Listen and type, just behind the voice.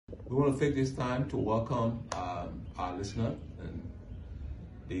We want to take this time to welcome our listener, and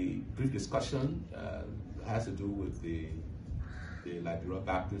the brief discussion has to do with the Liberia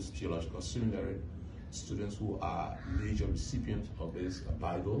Baptist Theological Seminary students who are major recipients of this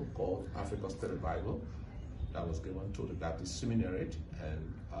Bible called Africa Study Bible that was given to the Baptist Seminary,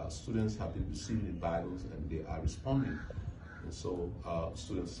 and students have been receiving the Bibles and they are responding. And so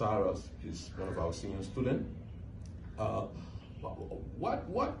student Cyrus is one of our senior students.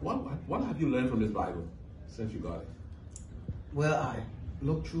 What have you learned from this Bible since you got it? Well, I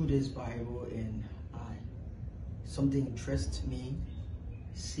looked through this Bible and something interests me,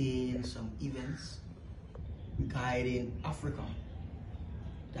 seeing some events regarding Africa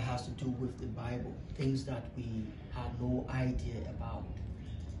that has to do with the Bible, things that we had no idea about.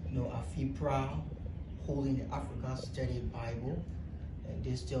 You know, I feel proud holding the Africa Study Bible, and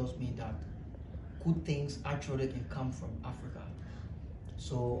this tells me that good things actually can come from Africa.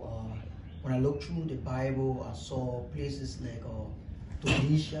 So when I looked through the Bible, I saw places like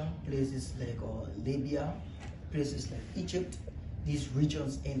Tunisia, places like Libya, places like Egypt, these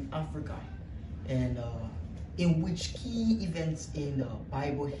regions in Africa, and in which key events in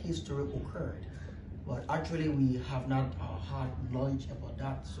Bible history occurred. But actually we have not had knowledge about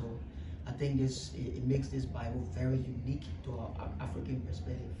that, so I think it makes this Bible very unique to our African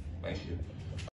perspective. Thank you.